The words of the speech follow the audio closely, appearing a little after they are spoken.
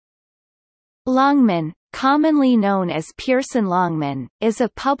Longman, commonly known as Pearson Longman, is a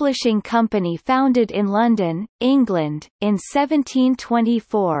publishing company founded in London, England, in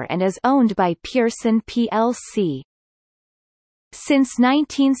 1724 and is owned by Pearson plc. Since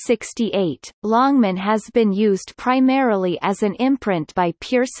 1968, Longman has been used primarily as an imprint by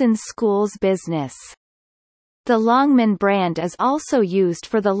Pearson Schools business. The Longman brand is also used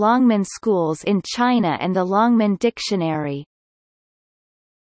for the Longman schools in China and the Longman Dictionary.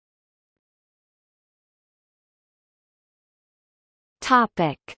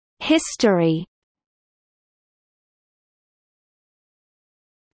 Topic: History.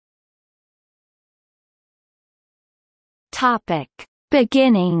 Topic: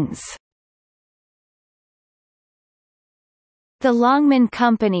 Beginnings. The Longman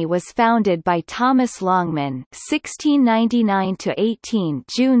Company was founded by Thomas Longman (1699–18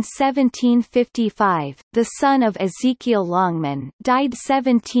 June 1755), the son of Ezekiel Longman, died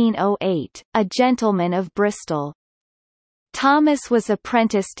 1708, a gentleman of Bristol. Thomas was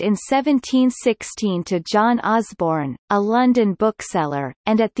apprenticed in 1716 to John Osborne, a London bookseller,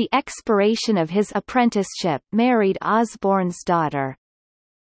 and at the expiration of his apprenticeship married Osborne's daughter.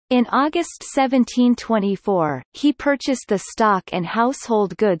 In August 1724, he purchased the stock and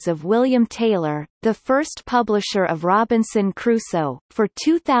household goods of William Taylor, the first publisher of Robinson Crusoe, for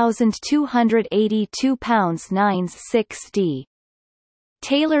 £2,282 9/6d.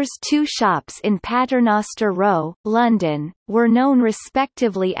 Taylor's two shops in Paternoster Row, London, were known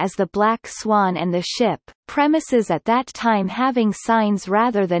respectively as the Black Swan and the Ship, premises at that time having signs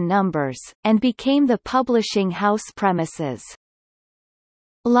rather than numbers, and became the publishing house premises.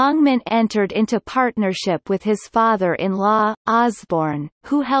 Longman entered into partnership with his father-in-law, Osborne,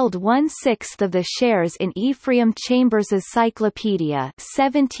 who held 1/6 of the shares in Ephraim Chambers's Cyclopedia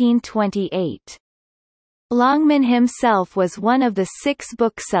 1728. Longman himself was one of the 6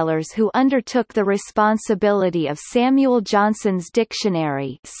 booksellers who undertook the responsibility of Samuel Johnson's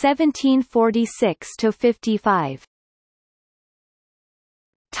Dictionary 1746–55.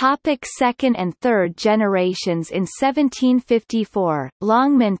 Topic: Second and third generations. In 1754,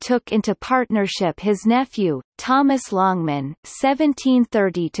 Longman took into partnership his nephew, Thomas Longman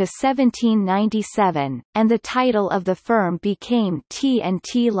 (1730–1797), and the title of the firm became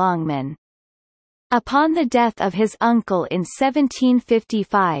T&T Longman. Upon the death of his uncle in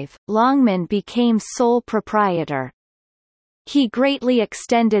 1755, Longman became sole proprietor. He greatly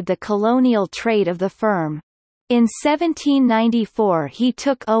extended the colonial trade of the firm. In 1794 he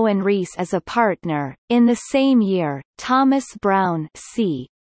took Owen Rees as a partner. In the same year, Thomas Brown c.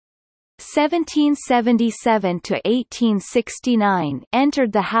 1777–1869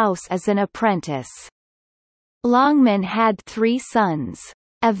 entered the house as an apprentice. Longman had 3 sons.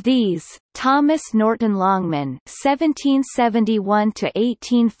 Of these, Thomas Norton Longman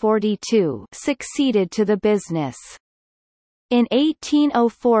 (1771–1842) succeeded to the business. In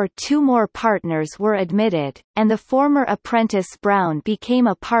 1804 2 more partners were admitted, and the former apprentice Brown became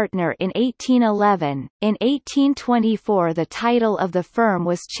a partner in 1811. In 1824 the title of the firm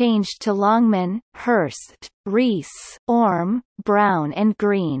was changed to Longman, Hurst, Rees, Orme, Brown and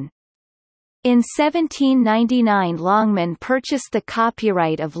Green. In 1799 Longman purchased the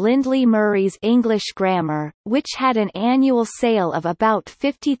copyright of Lindley Murray's English Grammar, which had an annual sale of about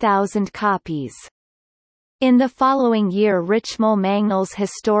 50,000 copies. In the following year Richmal Mangnall's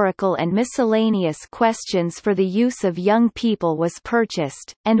Historical and Miscellaneous Questions for the Use of Young People was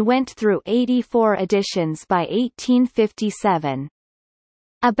purchased, and went through 84 editions by 1857.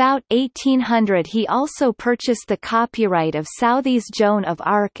 About 1800 he also purchased the copyright of Southey's Joan of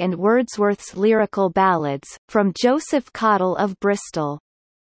Arc and Wordsworth's Lyrical Ballads, from Joseph Cottle of Bristol.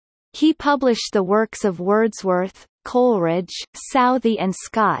 He published the works of Wordsworth, Coleridge, Southey and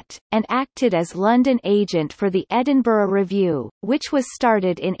Scott, and acted as London agent for the Edinburgh Review, which was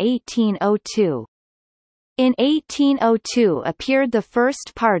started in 1802. In 1802 appeared the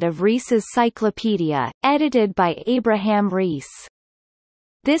first part of Rees's Cyclopedia, edited by Abraham Rees.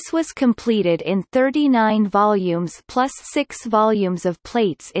 This was completed in 39 volumes plus 6 volumes of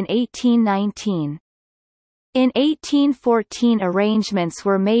plates in 1819. In 1814 arrangements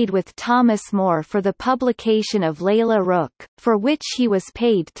were made with Thomas More for the publication of Layla Rookh, for which he was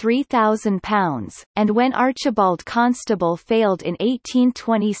paid £3,000, and when Archibald Constable failed in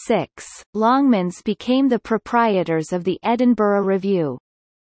 1826, Longmans became the proprietors of the Edinburgh Review.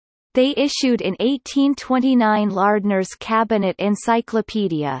 They issued in 1829 Lardner's Cabinet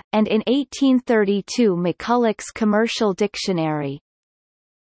Encyclopedia, and in 1832 McCulloch's Commercial Dictionary.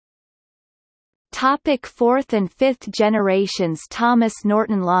 Topic fourth and fifth generations. Thomas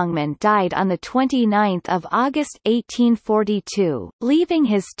Norton Longman died on 29 August 1842, leaving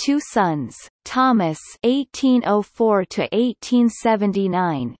his two sons, Thomas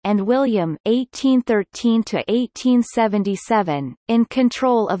 (1804–1879) and William (1813–1877), in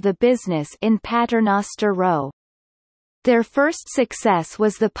control of the business in Paternoster Row. Their first success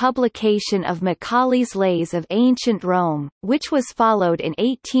was the publication of Macaulay's Lays of Ancient Rome, which was followed in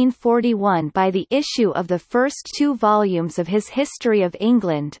 1841 by the issue of the first 2 volumes of his History of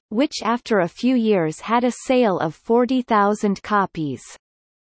England, which after a few years had a sale of 40,000 copies.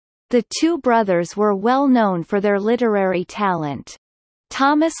 The two brothers were well known for their literary talent.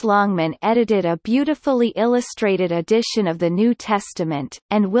 Thomas Longman edited a beautifully illustrated edition of the New Testament,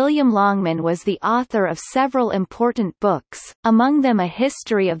 and William Longman was the author of several important books, among them a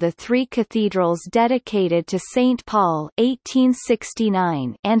history of the 3 cathedrals dedicated to St. Paul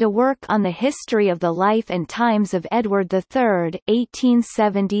 1869 and a work on the history of the life and times of Edward III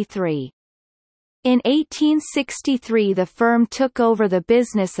 1873. In 1863 the firm took over the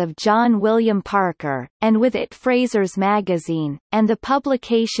business of John William Parker, and with it Fraser's Magazine, and the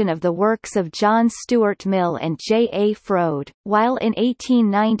publication of the works of John Stuart Mill and J. A. Froude, while in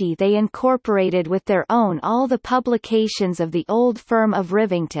 1890 they incorporated with their own all the publications of the old firm of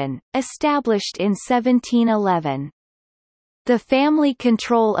Rivington, established in 1711. The family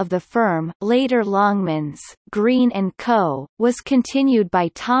control of the firm, later Longmans, Green & Co., was continued by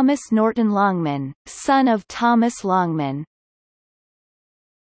Thomas Norton Longman, son of Thomas Longman.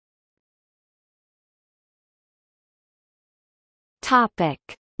 Topic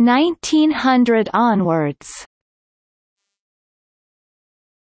 1900 onwards.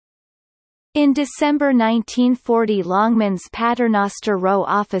 In December 1940 Longman's Paternoster Row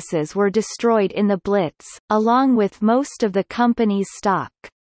offices were destroyed in the Blitz, along with most of the company's stock.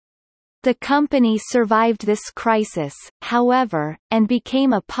 The company survived this crisis, however, and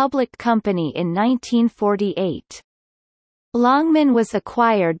became a public company in 1948. Longman was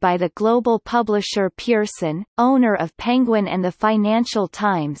acquired by the global publisher Pearson, owner of Penguin and the Financial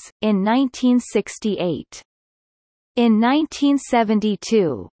Times, in 1968. In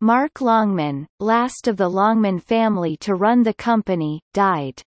 1972, Mark Longman, last of the Longman family to run the company,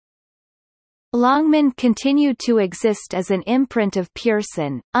 died. Longman continued to exist as an imprint of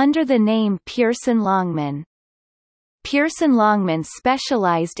Pearson, under the name Pearson Longman. Pearson Longman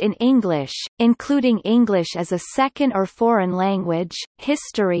specialized in English, including English as a second or foreign language,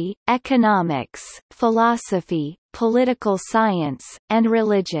 history, economics, philosophy, political science, and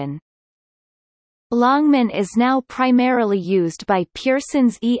religion. Longman is now primarily used by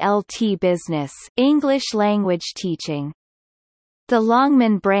Pearson's ELT business, English language teaching. The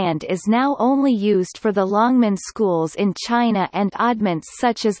Longman brand is now only used for the Longman schools in China and oddments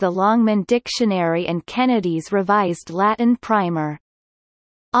such as the Longman Dictionary and Kennedy's Revised Latin Primer.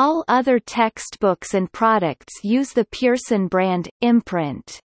 All other textbooks and products use the Pearson brand,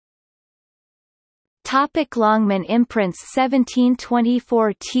 imprint. Topic Longman imprints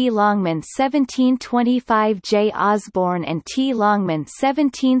 1724 T. Longman 1725 J. Osborne and T. Longman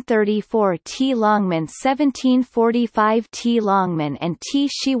 1734 T. Longman 1745 T. Longman and T.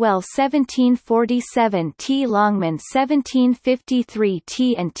 Shewell 1747 T. Longman 1753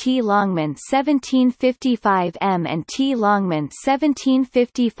 T. and T. Longman 1755 M. and T. Longman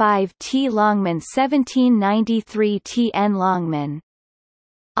 1755 T. Longman 1793 T. N. Longman.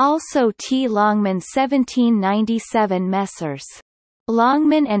 Also T. Longman 1797 Messrs.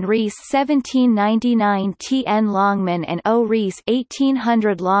 Longman and Rees 1799 T. N. Longman and O. Rees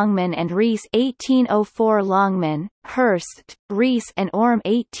 1800 Longman and Rees 1804 Longman, Hurst, Rees and Orme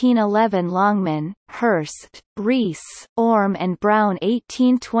 1811 Longman, Hurst, Rees, Orme and Brown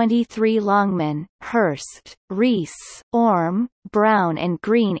 1823 Longman, Hurst, Rees, Orme, Brown and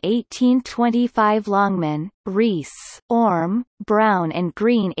Green 1825 Longman, Rees, Orme, Brown and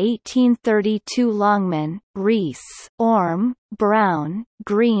Green 1832 Longman, Rees, Orme, Brown,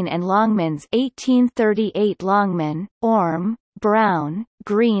 Green and Longmans 1838 Longman, Orme, Brown,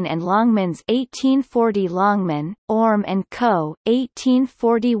 Green and Longmans 1840 Longman, Orme and Co.,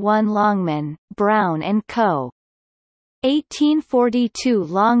 1841 Longman, Brown and Co. 1842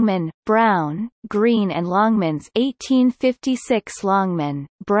 Longman, Brown, Green and Longmans 1856 Longman,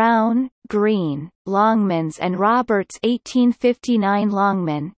 Brown, Green, Longmans and Roberts 1859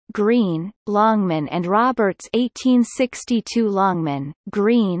 Longman, Green, Longman and Roberts 1862 Longman,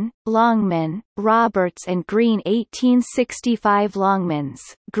 Green, Longman, Roberts and Green 1865 Longmans,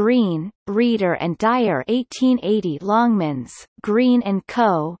 Green, Reader and Dyer 1880 Longmans, Green and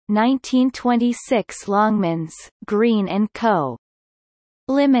Co., 1926 Longmans, Green and Co.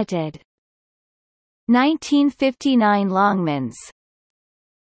 Limited. 1959 Longmans,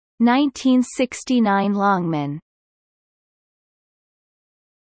 1969 Longman.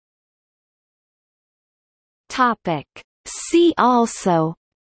 Topic. See also: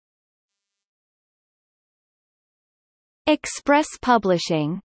 Express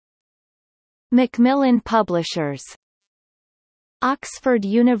Publishing, Macmillan Publishers, Oxford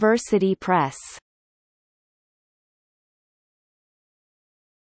University Press.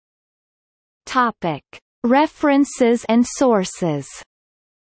 Topic. References and sources.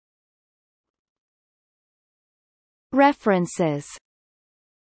 References.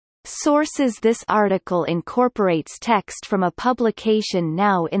 Sources: This article incorporates text from a publication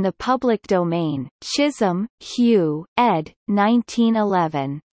now in the public domain. Chisholm, Hugh, ed.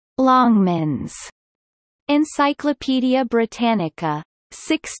 1911. Longmans. Encyclopædia Britannica.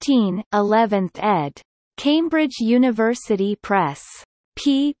 16, 11th ed. Cambridge University Press.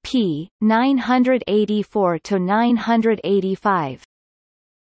 pp. 984–985.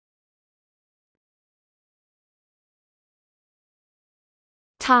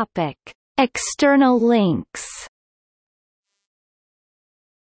 Topic. External links.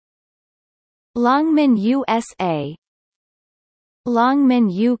 Longman USA, Longman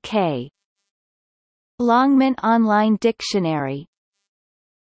UK, Longman Online Dictionary,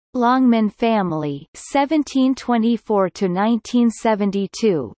 Longman Family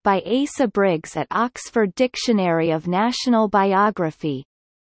 1724–1972 by Asa Briggs at Oxford Dictionary of National Biography.